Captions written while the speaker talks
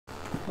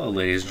Hello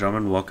ladies and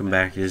gentlemen, welcome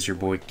back. It is your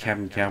boy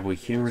Captain Cowboy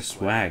here with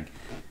Swag.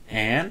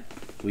 And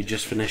we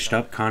just finished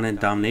up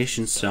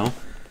Domination, so,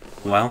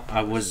 well,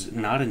 I was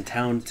not in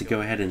town to go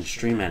ahead and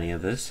stream any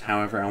of this.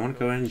 However, I want to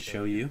go ahead and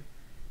show you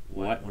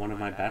what one of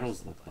my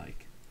battles look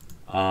like.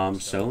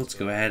 So let's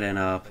go ahead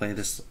and play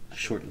this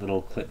short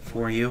little clip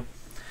for you.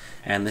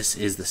 And this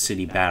is the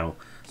city battle.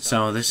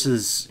 So this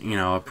is,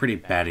 a pretty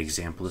bad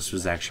example. This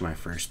was actually my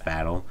first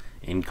battle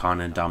in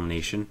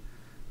Domination.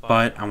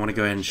 But I want to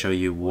go ahead and show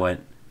you what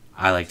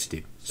I like to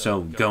do.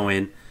 So go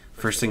in,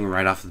 first thing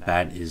right off the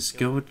bat is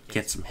go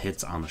get some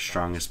hits on the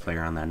strongest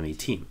player on the enemy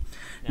team.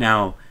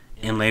 Now,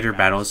 in later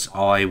battles,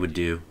 all I would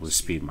do was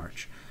speed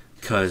march.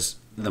 Because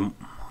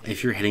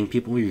if you're hitting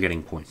people, you're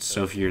getting points.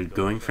 So if you're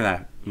going for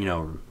that,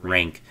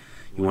 rank,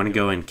 you want to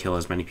go and kill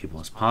as many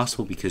people as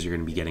possible because you're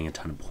going to be getting a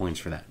ton of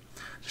points for that.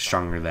 The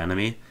stronger the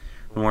enemy,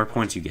 the more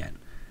points you get.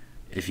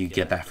 If you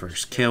get that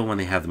first kill when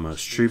they have the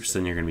most troops,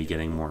 then you're going to be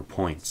getting more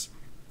points.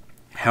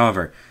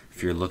 However,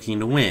 if you're looking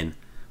to win,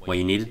 what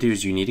you need to do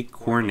is you need to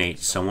coordinate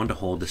someone to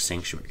hold the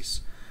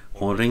sanctuaries.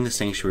 Holding the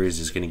sanctuaries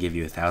is going to give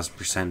you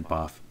 1,000%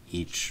 buff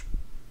each.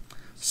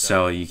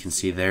 So you can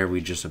see there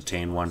we just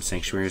obtained one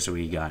sanctuary, so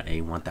we got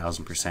a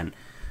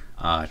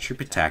 1,000%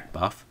 troop attack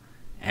buff.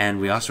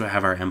 And we also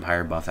have our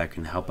empire buff that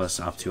can help us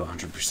up to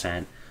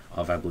 100%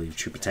 of, I believe,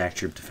 troop attack,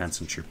 troop defense,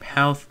 and troop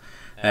health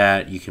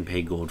that you can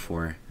pay gold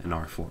for in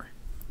R4.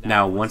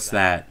 Now, once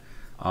that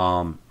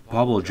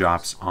bubble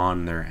drops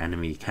on their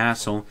enemy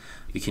castle,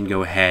 you can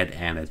go ahead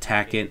and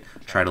attack it,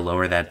 try to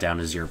lower that down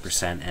to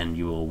 0%, and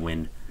you will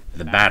win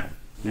the battle.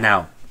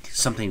 Now,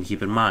 something to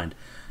keep in mind,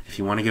 if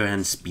you want to go ahead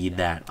and speed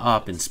that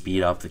up and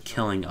speed up the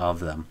killing of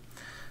them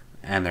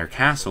and their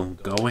castle,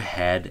 go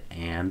ahead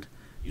and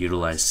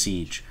utilize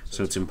siege.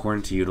 So it's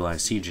important to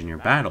utilize siege in your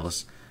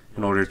battles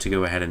in order to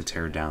go ahead and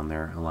tear down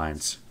their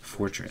alliance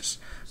fortress.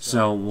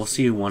 So we'll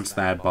see once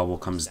that bubble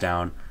comes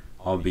down.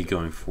 I'll be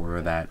going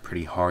for that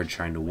pretty hard,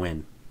 trying to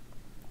win.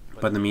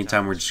 But in the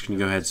meantime, we're just going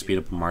to go ahead and speed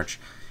up a march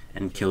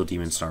and kill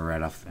Demon Star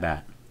right off the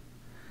bat.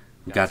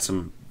 We've got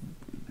some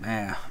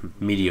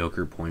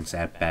mediocre points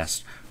at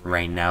best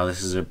right now.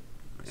 This is a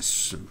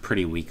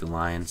pretty weak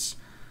alliance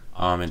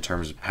in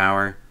terms of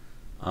power.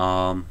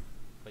 But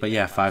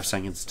yeah, 5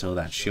 seconds until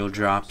that shield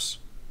drops.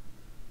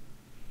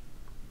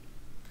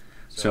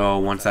 So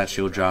once that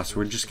shield drops,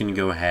 we're just going to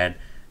go ahead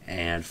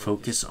and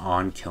focus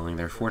on killing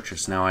their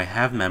fortress. Now, I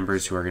have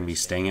members who are going to be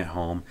staying at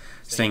home,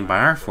 staying by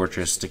our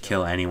fortress to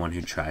kill anyone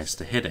who tries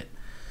to hit it.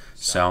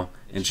 So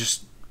it's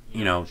just,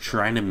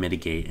 trying to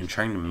mitigate and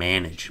trying to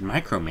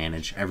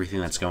micromanage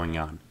everything that's going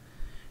on.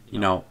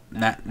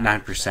 That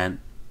 9%,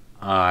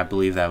 I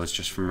believe that was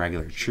just from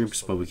regular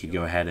troops, but we could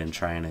go ahead and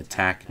try and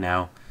attack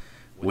now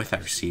with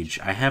our siege.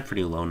 I have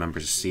pretty low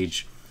numbers of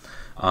siege.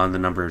 The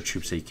number of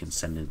troops that you can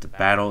send into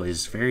battle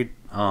is very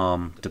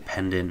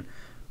dependent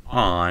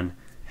on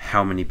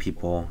how many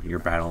people your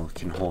battle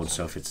can hold.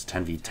 So if it's a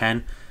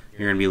 10v10,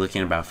 you're going to be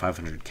looking at about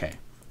 500k.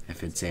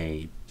 If it's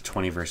a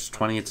 20 versus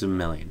 20, it's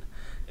 1,000,000.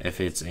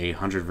 If it's a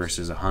 100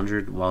 versus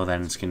 100, well,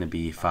 then it's going to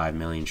be 5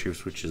 million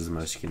troops, which is the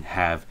most you can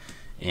have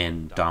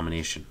in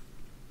Domination.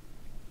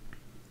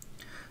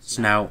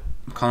 So now,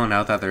 I'm calling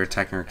out that they're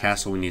attacking our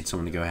castle. We need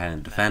someone to go ahead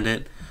and defend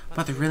it,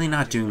 but they're really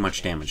not doing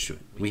much damage to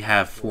it. We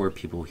have 4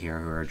 people here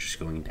who are just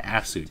going into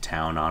absolute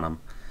town on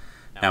them.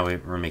 Now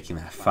we're making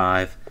that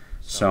 5.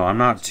 So I'm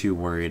not too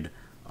worried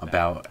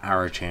about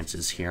our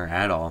chances here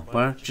at all,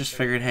 but just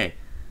figured, hey,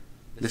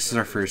 this is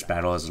our first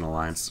battle as an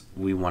alliance.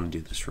 We want to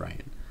do this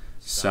right.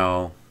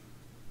 So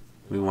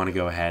we want to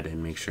go ahead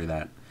and make sure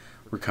that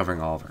we're covering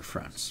all of our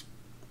fronts.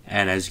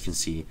 And as you can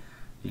see,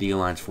 the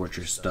alliance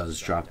fortress does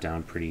drop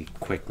down pretty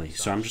quickly.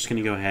 So I'm just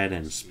going to go ahead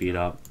and speed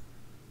up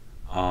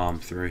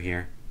through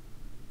here.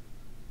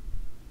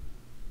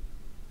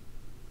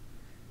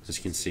 As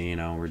you can see,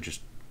 we're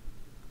just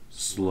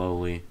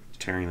slowly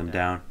tearing them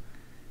down.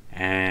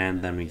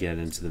 And then we get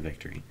into the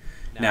victory.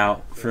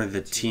 Now, for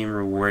the team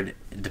reward,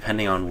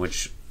 depending on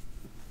which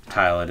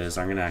tile it is,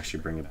 I'm going to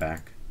actually bring it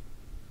back.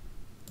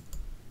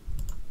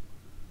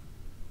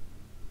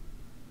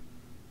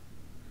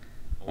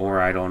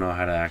 Or I don't know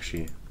how to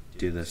actually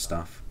do this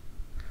stuff.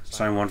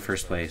 So I won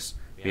first place.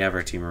 We have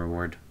our team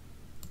reward.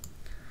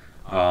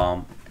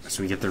 So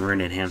we get the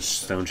rune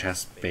enhanced stone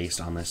chest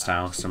based on this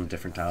tile. Some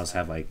different tiles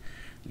have like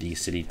the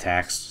city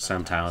tax.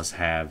 Some tiles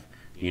have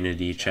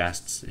unity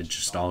chests. It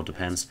just all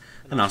depends.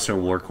 And also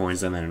war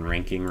coins, and then in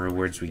ranking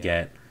rewards we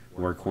get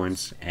war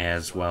coins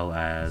as well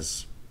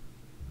as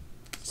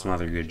some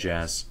other good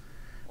jazz.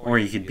 Or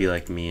you could be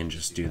like me and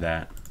just do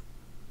that.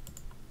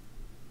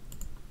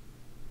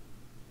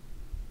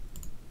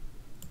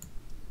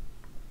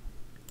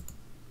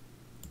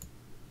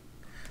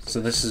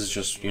 So this is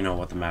just,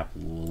 what the map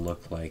will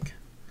look like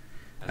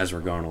as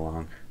we're going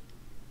along.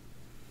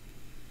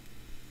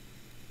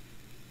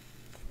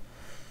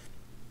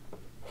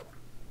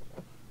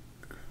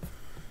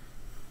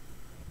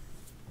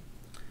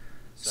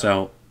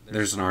 So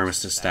there's an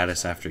armistice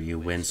status after you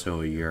win,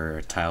 so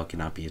your tile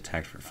cannot be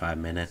attacked for 5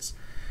 minutes.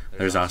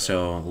 There's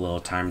also a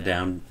little time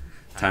down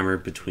timer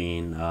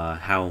between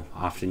how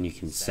often you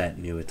can set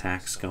new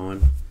attacks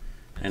going,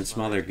 and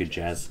some other good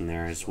jazz in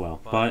there as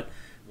well. But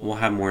we'll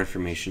have more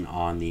information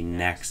on the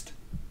next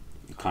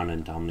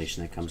Conan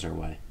Domination that comes our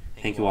way.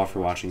 Thank you all for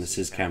watching. This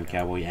is Captain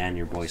Cowboy and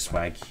your boy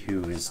Swag,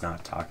 who is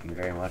not talking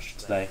very much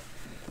today.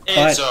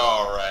 It's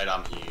alright,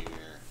 I'm here.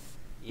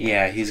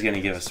 Yeah, he's going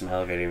to give us some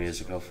elevator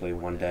music hopefully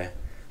one day.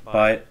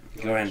 But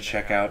go ahead and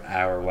check out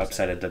our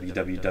website at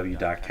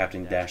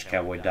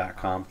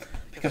www.captain-cowboy.com.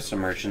 Pick up some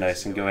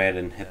merchandise and go ahead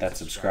and hit that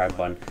subscribe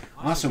button.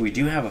 Also, we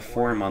do have a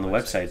forum on the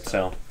website,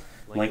 so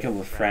link it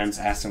with friends,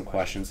 ask some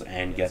questions,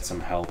 and get some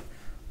help.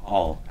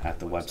 All at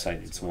the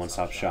website. It's a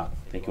one-stop shop.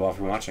 Thank you all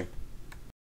for watching.